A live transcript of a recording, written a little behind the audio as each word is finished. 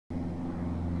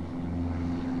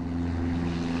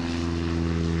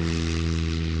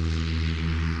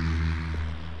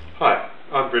Hi,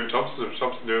 I'm Brent Thompson of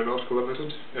Thompson Aeronautical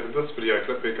Limited, and in this video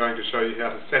clip we're going to show you how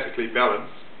to statically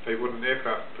balance a wooden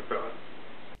aircraft propeller.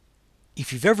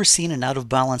 If you've ever seen an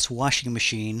out-of-balance washing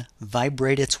machine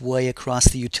vibrate its way across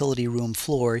the utility room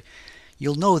floor,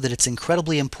 you'll know that it's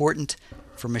incredibly important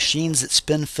for machines that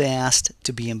spin fast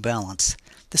to be in balance.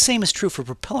 The same is true for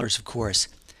propellers, of course.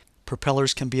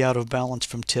 Propellers can be out of balance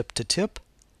from tip to tip,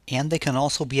 and they can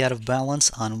also be out of balance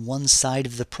on one side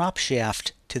of the prop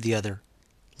shaft to the other.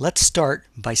 Let's start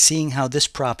by seeing how this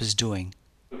prop is doing.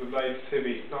 The blade's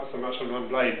heavy, not so much on one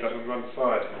blade but on one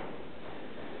side.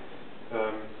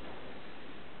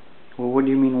 Well, what do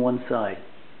you mean one side?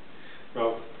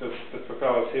 Well, the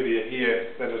propeller's heavier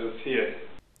here than it is here.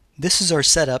 This is our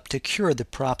setup to cure the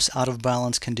prop's out of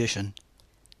balance condition.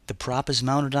 The prop is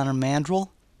mounted on a mandrel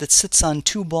that sits on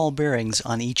two ball bearings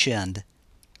on each end.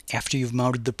 After you've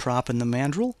mounted the prop in the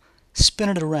mandrel, spin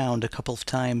it around a couple of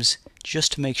times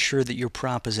just to make sure that your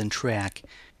prop is in track.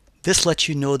 This lets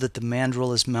you know that the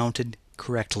mandrel is mounted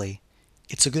correctly.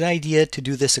 It's a good idea to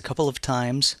do this a couple of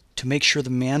times to make sure the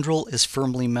mandrel is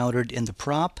firmly mounted in the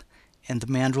prop and the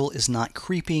mandrel is not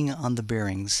creeping on the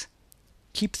bearings.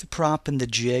 Keep the prop in the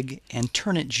jig and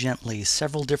turn it gently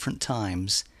several different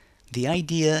times. The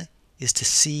idea is to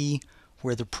see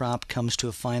where the prop comes to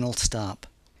a final stop.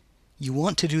 You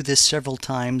want to do this several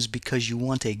times because you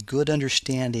want a good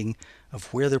understanding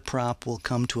of where the prop will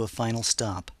come to a final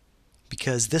stop,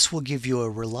 because this will give you a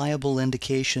reliable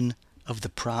indication of the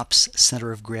prop's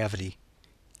center of gravity.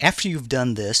 After you've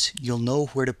done this, you'll know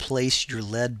where to place your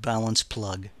lead balance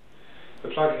plug. The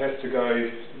plug has to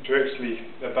go directly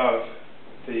above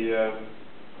the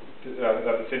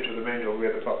centre of the manual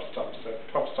where the prop stops. So if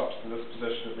the prop stops in this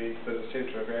position, it means that the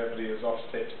centre of gravity is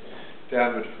offset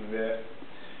downward from there,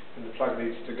 and the plug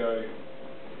needs to go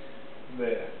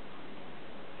there.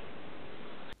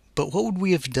 But what would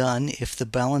we have done if the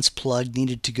balance plug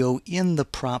needed to go in the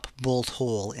prop bolt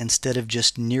hole instead of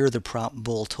just near the prop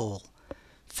bolt hole?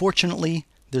 Fortunately,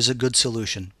 there's a good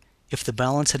solution. If the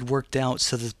balance had worked out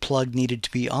so that the plug needed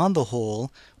to be on the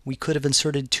hole, we could have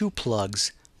inserted two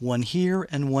plugs, one here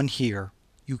and one here.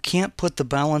 You can't put the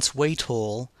balance weight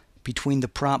hole between the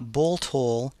prop bolt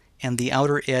hole and the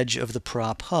outer edge of the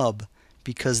prop hub,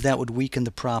 because that would weaken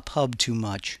the prop hub too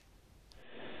much.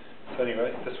 So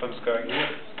anyway, this one's going here.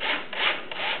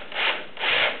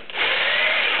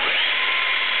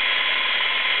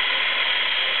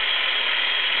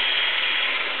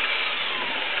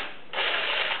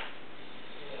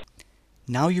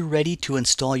 Now you're ready to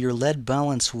install your lead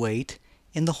balance weight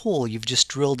in the hole you've just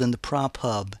drilled in the prop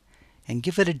hub, and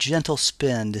give it a gentle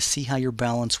spin to see how your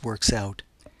balance works out.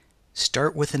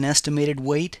 Start with an estimated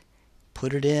weight,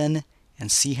 put it in, and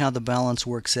see how the balance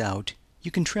works out.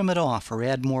 You can trim it off or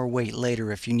add more weight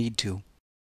later if you need to.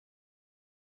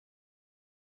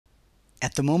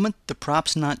 At the moment the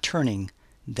prop's not turning.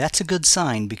 That's a good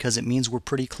sign because it means we're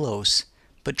pretty close.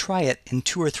 But try it in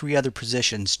 2 or 3 other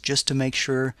positions just to make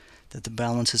sure that the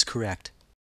balance is correct.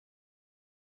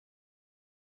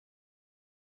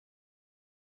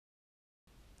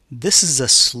 This is a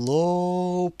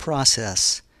slow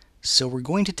process, so we're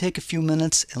going to take a few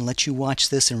minutes and let you watch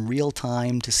this in real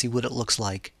time to see what it looks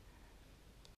like.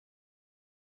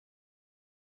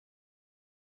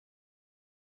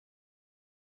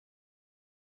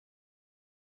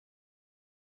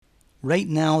 Right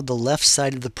now the left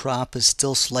side of the prop is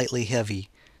still slightly heavy,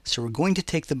 so we're going to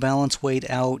take the balance weight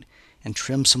out and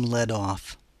trim some lead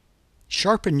off.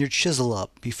 Sharpen your chisel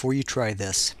up before you try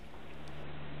this.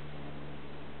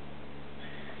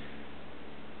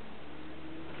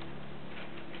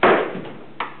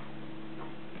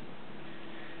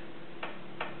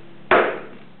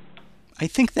 I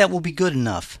think that will be good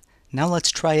enough. Now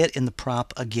let's try it in the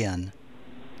prop again.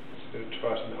 So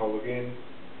try it in the hole again.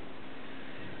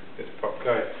 Let the prop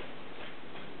go.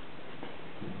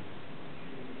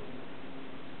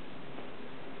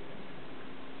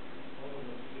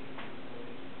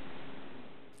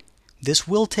 This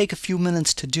will take a few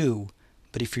minutes to do,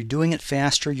 but if you're doing it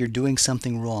faster, you're doing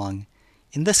something wrong.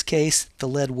 In this case, the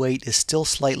lead weight is still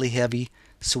slightly heavy,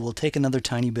 so we'll take another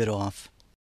tiny bit off.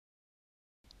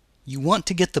 You want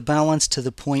to get the balance to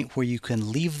the point where you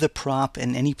can leave the prop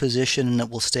in any position and it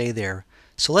will stay there.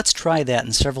 So let's try that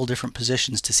in several different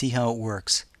positions to see how it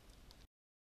works.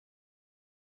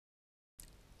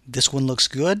 This one looks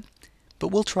good, but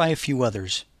we'll try a few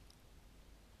others.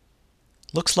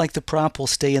 Looks like the prop will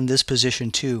stay in this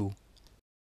position too.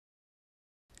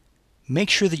 Make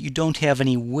sure that you don't have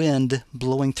any wind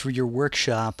blowing through your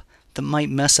workshop that might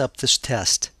mess up this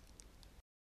test.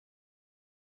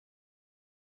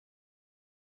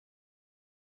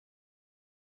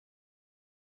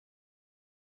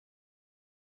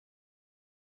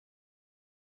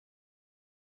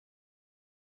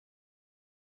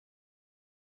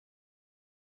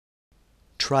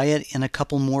 Try it in a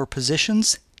couple more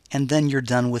positions, and then you're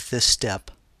done with this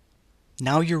step.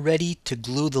 Now you're ready to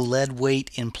glue the lead weight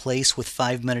in place with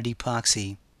 5-minute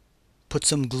epoxy. Put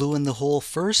some glue in the hole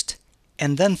first,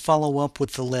 and then follow up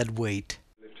with the lead weight.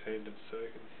 Left-handed so I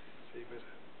can see better.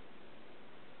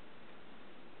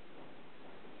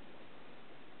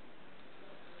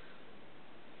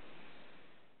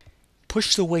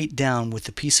 Push the weight down with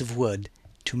a piece of wood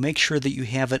to make sure that you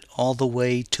have it all the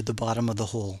way to the bottom of the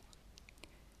hole.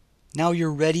 Now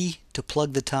you're ready to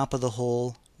plug the top of the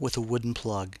hole with a wooden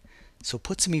plug. So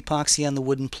put some epoxy on the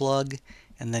wooden plug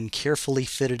and then carefully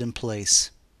fit it in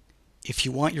place. If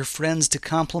you want your friends to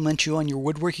compliment you on your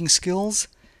woodworking skills,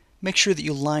 make sure that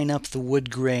you line up the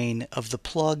wood grain of the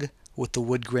plug with the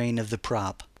wood grain of the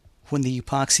prop. When the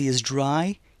epoxy is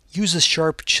dry, use a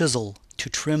sharp chisel to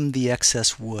trim the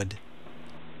excess wood.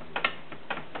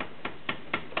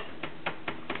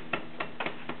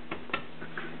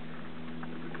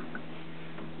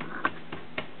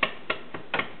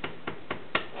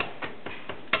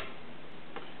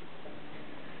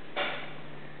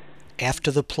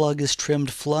 After the plug is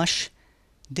trimmed flush,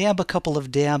 dab a couple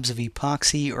of dabs of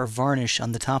epoxy or varnish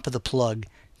on the top of the plug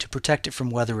to protect it from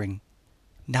weathering.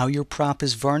 Now your prop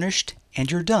is varnished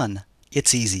and you're done.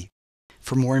 It's easy.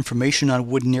 For more information on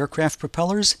wooden aircraft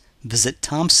propellers, visit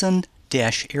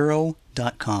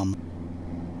thompson-aero.com.